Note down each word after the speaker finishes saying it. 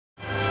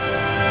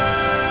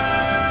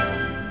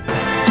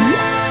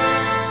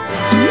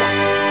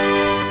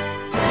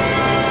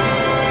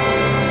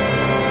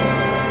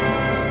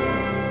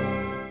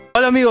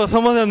Hola amigos,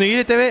 somos de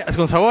Onigiritv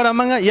con sabor a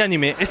manga y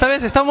anime. Esta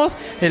vez estamos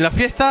en la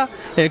fiesta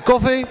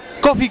Coffe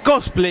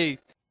Cosplay.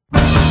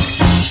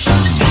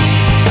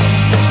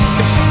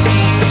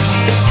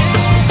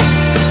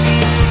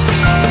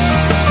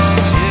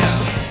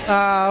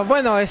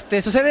 Bueno,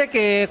 sucede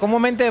que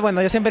comúnmente,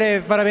 bueno, yo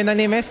siempre paro viendo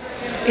animes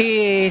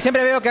y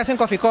siempre veo que hacen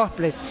Coffe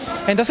Cosplay.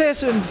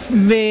 Entonces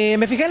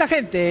me fijé en la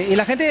gente y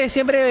la gente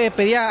siempre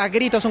pedía a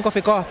gritos un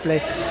Coffe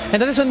Cosplay.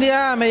 Entonces un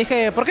día me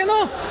dije, ¿por qué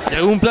no? ¿Hay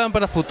algún plan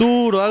para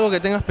futuro, algo que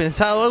tengas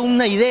pensado,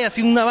 alguna idea,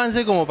 así un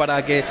avance como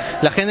para que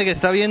la gente que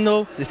está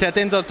viendo esté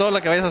atento a todo lo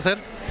que vayas a hacer?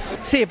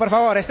 Sí, por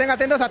favor, estén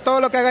atentos a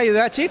todo lo que haga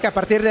Yuudachi, que a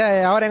partir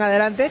de ahora en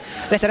adelante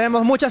les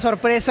traeremos muchas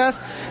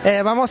sorpresas.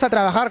 Vamos a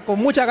trabajar con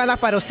muchas ganas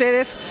para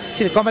ustedes.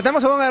 Si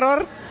cometemos algún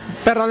error,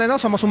 perdónenos,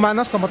 somos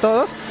humanos como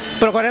todos.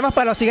 Procuraremos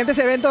para los siguientes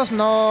eventos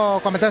no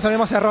cometer esos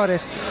mismos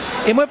errores.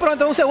 Y muy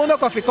pronto un segundo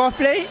Coffe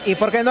Cosplay y,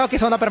 ¿por qué no,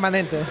 quizá uno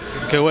permanente?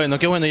 Qué bueno,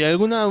 qué bueno. ¿Y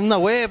alguna una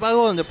web,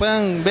 algo donde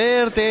puedan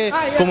verte,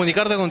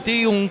 comunicarte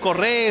contigo, un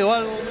correo,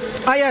 algo?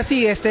 Ya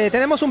sí,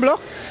 tenemos un blog,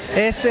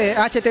 es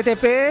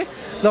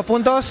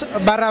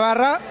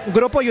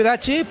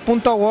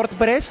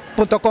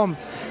http://grupoyuudachi.wordpress.com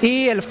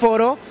y el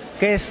foro,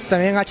 que es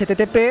también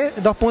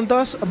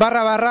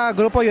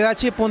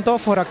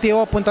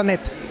http://grupoyuudachi.foroactivo.net.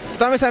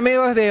 Todos mis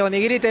amigos de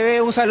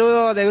Onigiritv, un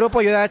saludo de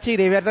Grupo Yuudachi,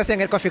 diviértanse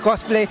en el Coffe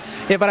Cosplay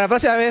y para la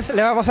próxima vez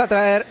le vamos a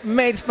traer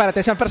mails para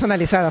atención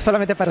personalizada,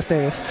 solamente para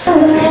ustedes.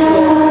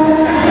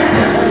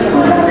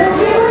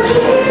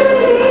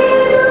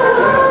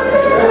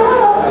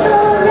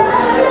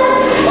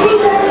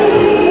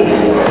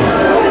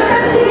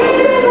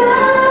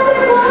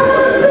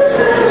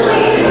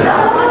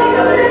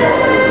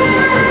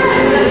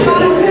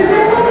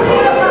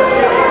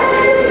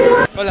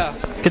 Hola,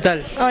 ¿qué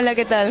tal? Hola,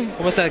 ¿qué tal?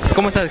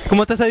 ¿Cómo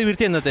te estás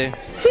divirtiéndote?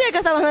 Sí, acá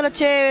está pasando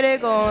chévere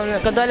con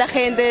toda la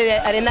gente de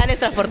Arenales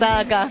transportada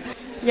acá.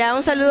 Ya,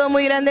 un saludo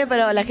muy grande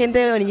para la gente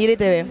de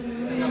Onigiritv.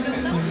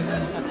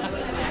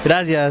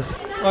 Gracias.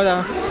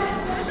 Hola.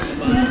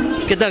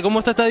 ¿Qué tal?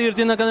 ¿Cómo te estás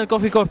divirtiendo acá en el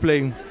Coffe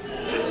Cosplay?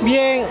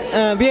 Bien,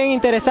 bien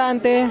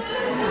interesante.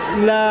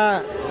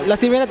 Las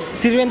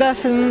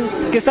sirvientas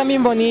que están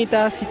bien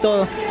bonitas y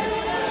todo.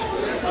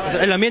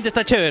 El ambiente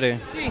está chévere.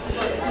 Sí.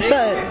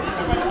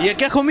 ¿Y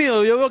qué has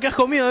comido? Yo veo que has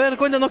comido. A ver,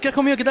 cuéntanos qué has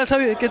comido, qué tal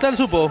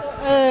supo.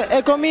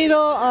 He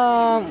comido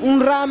un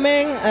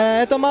ramen,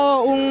 he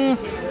tomado un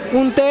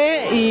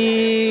té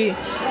y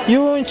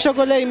un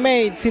chocolate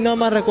mate, si no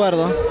mal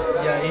recuerdo.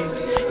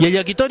 ¿Y el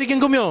yakitori quién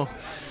comió?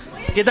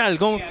 ¿Qué tal?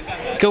 ¿Cómo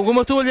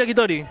estuvo el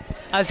yakitori?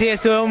 Así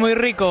estuvo muy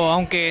rico,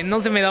 aunque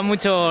no se me dan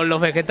mucho los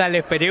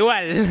vegetales, pero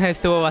igual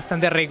estuvo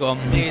bastante rico.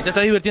 ¿Y te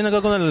estás divirtiendo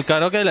acá con el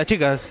karaoke de las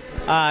chicas?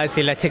 Ah,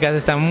 sí, las chicas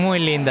están muy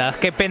lindas.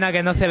 Qué pena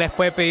que no se les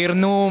puede pedir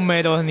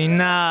números ni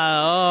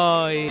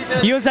nada. Ay.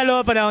 Y un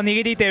saludo para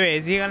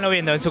Onigiritv, síganlo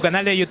viendo en su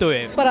canal de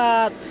YouTube.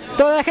 Para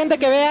toda la gente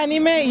que ve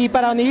anime y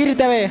para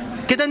Onigiritv.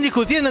 ¿Qué están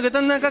discutiendo? ¿Qué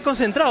están acá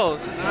concentrados?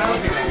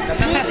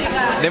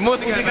 De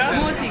música.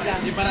 Música.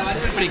 Y para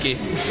variar friki.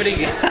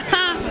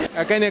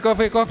 Acá en el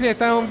Coffe Cosplay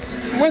está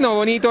bueno,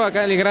 bonito,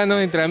 acá alegrando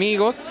entre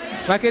amigos.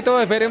 Más que todo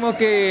esperemos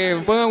que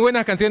pongan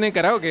buenas canciones en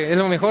karaoke, es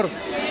lo mejor.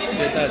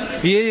 ¿Qué tal?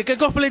 ¿Y qué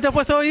cosplay te has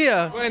puesto hoy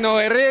día? Bueno,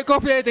 el rey de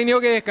cosplay he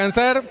tenido que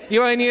descansar.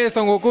 Iba a venir de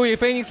Son Goku y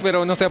Fénix,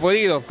 pero no se ha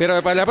podido.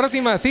 Pero para la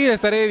próxima sí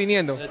estaré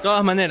viniendo. De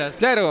todas maneras.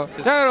 Claro,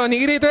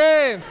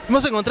 Onigiritv.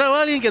 Hemos encontrado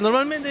a alguien que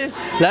normalmente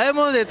la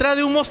vemos detrás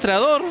de un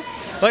mostrador.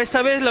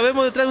 Esta vez la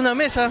vemos detrás de una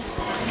mesa.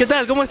 ¿Qué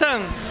tal? ¿Cómo están?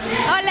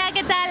 Hola,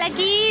 ¿qué tal?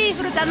 Aquí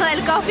disfrutando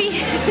del coffee.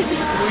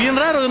 Bien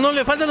raro, ¿no?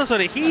 Le faltan las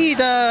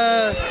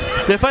orejitas,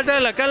 le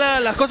faltan las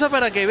cosas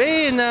para que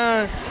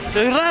vendan.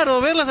 Es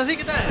raro verlas así,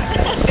 ¿qué tal?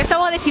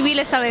 Estamos de civil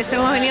esta vez,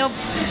 hemos venido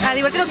a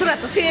divertirnos un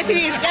rato. Sí, de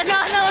civil, ya no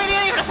he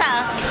venido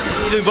disfrazada.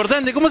 Y lo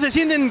importante, ¿cómo se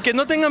sienten que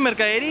no tengan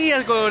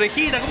mercaderías con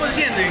orejitas? ¿Cómo se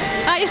sienten?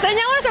 Ay,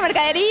 extrañamos esa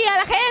mercadería,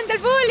 la gente, el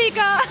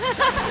público.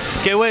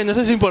 Qué bueno,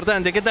 eso es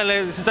importante. ¿Qué tal?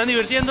 ¿Se están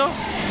divirtiendo?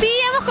 Sí,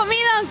 hemos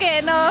comido,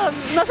 aunque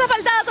nos ha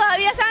faltado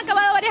todavía, se han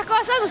acabado varias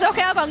cosas, nos hemos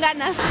quedado con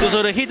ganas. ¿Tus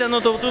orejitas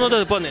tú no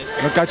te pones?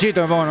 Los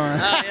cachitos me pongo.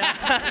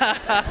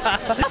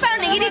 Vamos para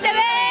Onigiritv.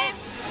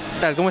 ¿Qué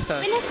tal? ¿Cómo estás?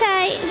 Bien,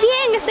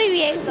 estoy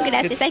bien,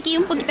 gracias. Aquí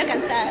un poquito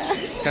cansada.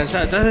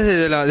 ¿Cansada? ¿Estás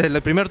desde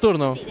el primer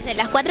turno? Sí, desde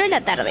las 4 de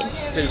la tarde.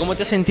 ¿Pero cómo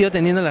te has sentido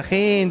atendiendo a la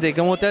gente?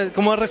 ¿Cómo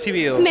has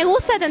recibido? Me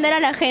gusta atender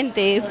a la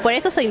gente, por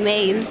eso soy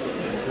maid.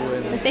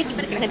 Estoy aquí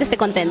para que la gente esté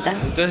contenta.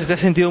 Entonces te has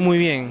sentido muy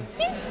bien.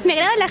 Sí, me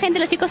agrada la gente,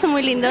 los chicos son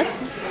muy lindos.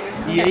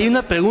 Y hay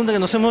una pregunta que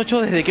nos hemos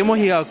hecho desde que hemos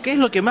llegado. ¿Qué es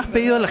lo que más ha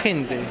pedido a la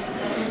gente?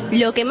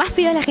 Lo que más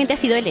pidió a la gente ha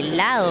sido el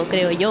helado,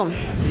 creo yo.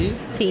 ¿Sí?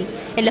 Sí.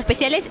 En los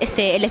especiales,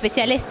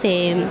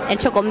 el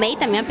chocomate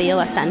también ha pedido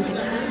bastante.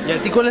 ¿Y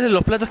a ti cuáles de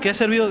los platos que has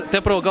servido te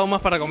ha provocado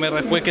más para comer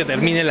después que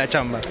termine la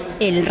chamba?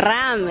 El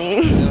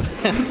ramen.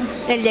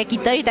 El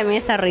yakitori también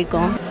está rico.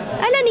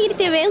 Hola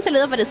Onigiritv, un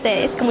saludo para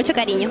ustedes, con mucho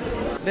cariño.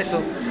 Beso.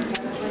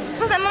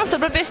 Nosotros tenemos nuestro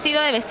propio estilo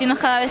de vestirnos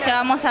cada vez que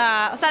vamos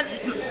a... O sea,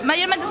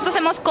 mayormente nosotros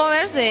hacemos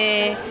covers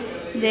de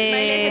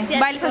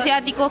bailes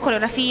asiáticos,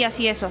 coreografías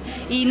y eso.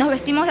 Y nos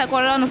vestimos de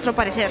acuerdo a nuestro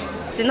parecer.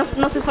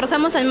 nos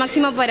esforzamos al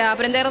máximo para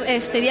aprender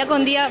día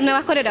con día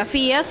nuevas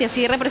coreografías y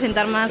así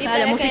representar más a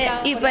la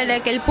música. Y para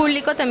que el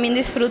público también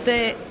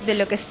disfrute de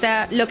lo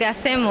que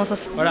hacemos. O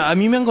sea. Ahora, a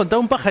mí me han contado,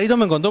 un pajarito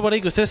me contó por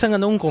ahí que ustedes han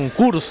ganado un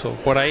concurso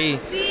por ahí.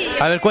 Sí.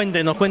 A ver,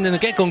 cuéntenos,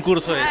 ¿qué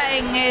concurso es?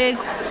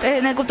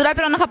 En el cultural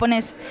peruano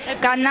japonés.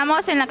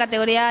 Ganamos en la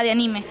categoría de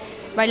anime,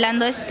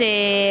 bailando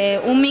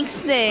un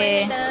mix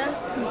de...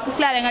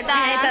 Claro, en el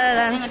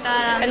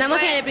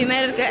ganamos en el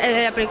primer,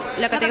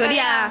 la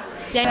categoría...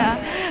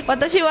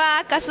 Watashi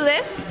wa Kazu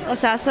desu, o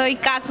sea, soy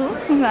Kazu,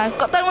 o sea,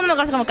 todo el mundo me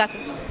conoce como Kazu.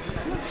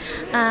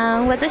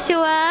 Watashi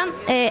wa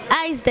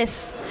Ice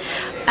desu.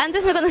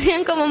 Antes me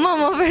conocían como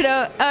Momo, pero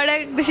ahora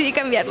decidí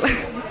cambiarlo.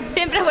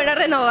 Siempre es bueno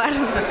renovar.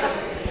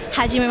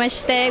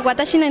 Hajimemashite,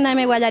 watashi no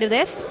name wa Yaru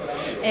desu.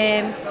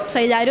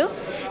 Soy Yaru.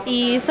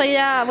 Y soy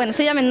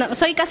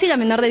casi la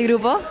menor del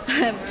grupo.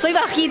 Soy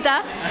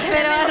bajita,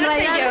 pero en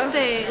realidad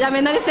la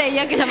menor es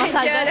ella, que es la más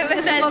alta.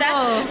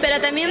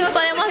 Pero también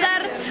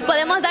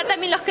podemos dar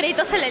también los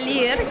créditos a la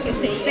líder.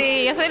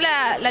 Sí, yo soy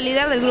la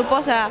líder del grupo,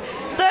 o sea,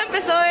 todo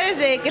empezó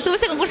desde que tuve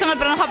ese concurso en el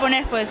peruano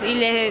japonés, pues, y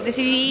le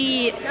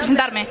decidí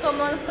presentarme.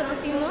 ¿Cómo nos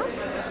conocimos?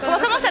 Como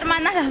somos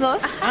hermanas las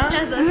dos.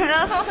 Las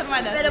dos somos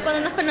hermanas. Pero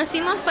cuando nos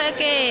conocimos fue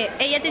que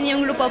ella tenía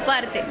un grupo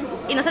aparte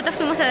y nosotros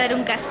fuimos a dar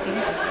un casting.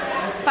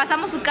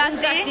 Pasamos su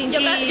casting.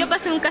 Yo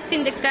pasé un casting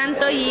de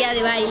canto y ella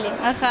de baile.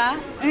 Ajá.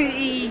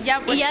 Y ya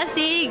pues. Y ya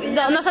sí,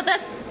 nosotras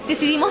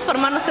decidimos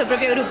formar nuestro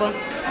propio grupo.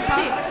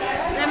 Sí.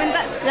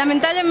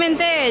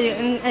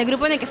 Lamentablemente el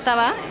grupo en el que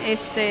estaba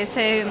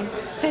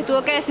se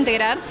tuvo que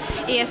desintegrar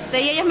y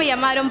ellas me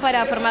llamaron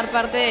para formar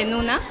parte de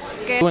Nuna.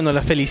 Bueno,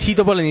 las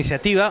felicito por la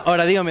iniciativa.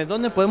 Ahora dígame,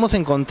 ¿dónde podemos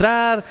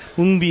encontrar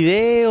un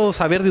video,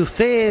 saber de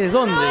ustedes?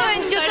 ¿Dónde?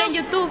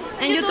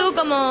 En YouTube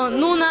como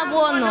Nuna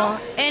Buono.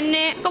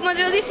 Como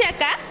lo dice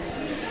acá.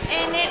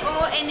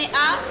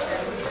 N-O-N-A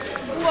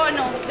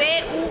Buono.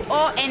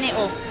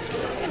 B-U-O-N-O.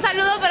 Un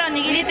saludo para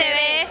Onigiritv.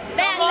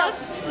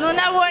 Somos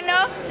Nuna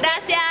Buono.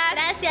 Gracias.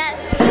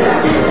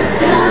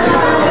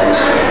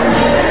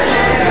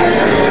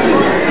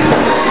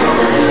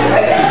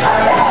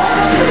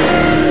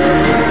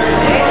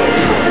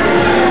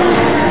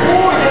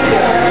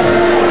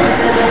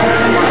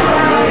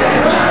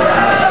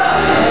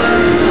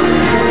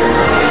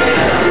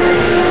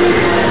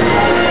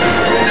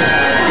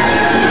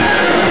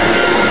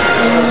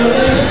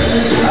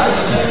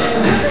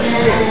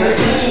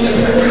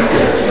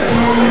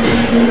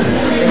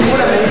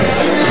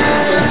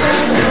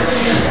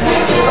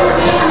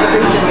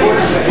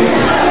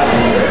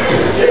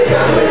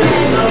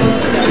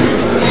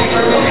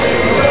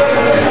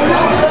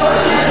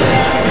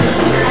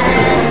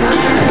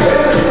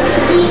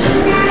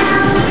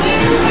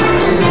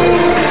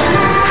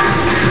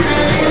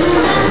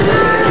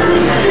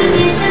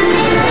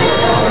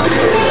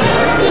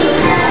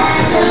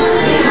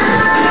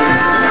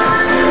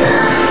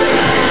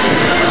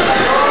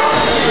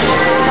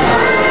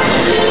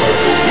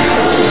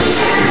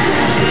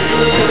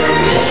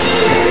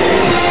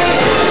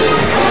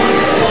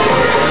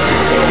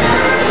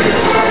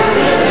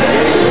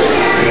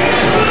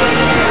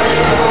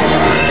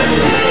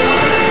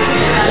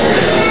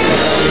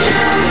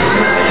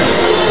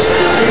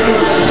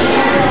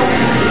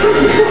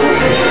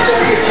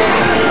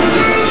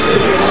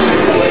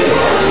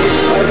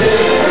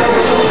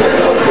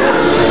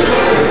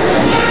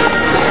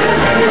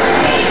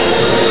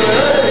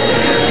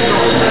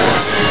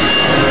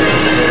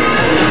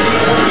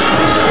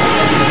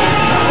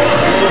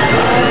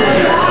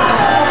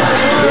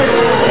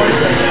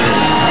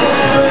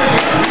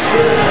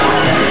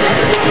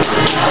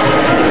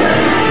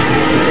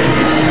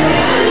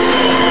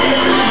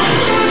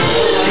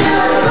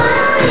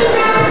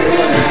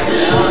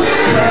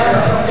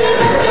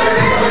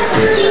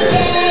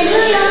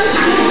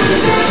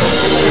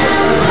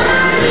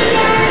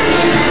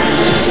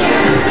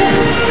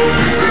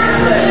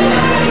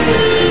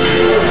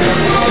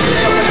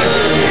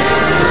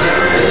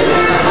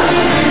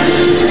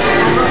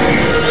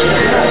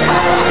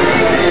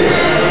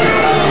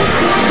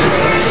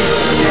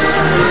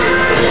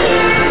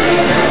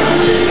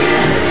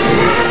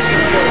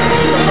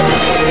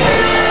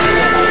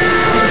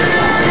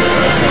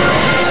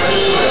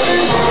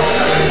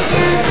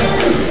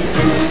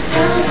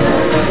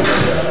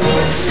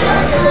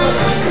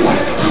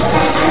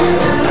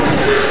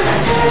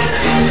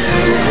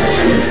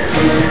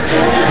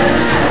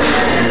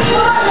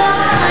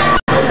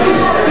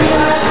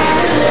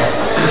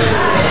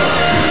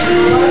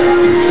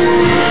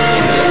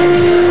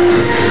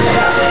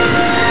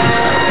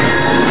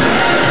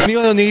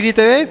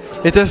 Onigiritv,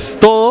 esto es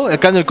todo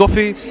acá en el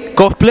Coffe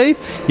Cosplay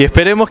y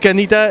esperemos que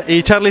Anita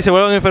y Charlie se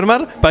vuelvan a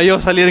enfermar para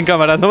yo salir en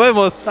cámara. Nos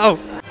vemos, chao.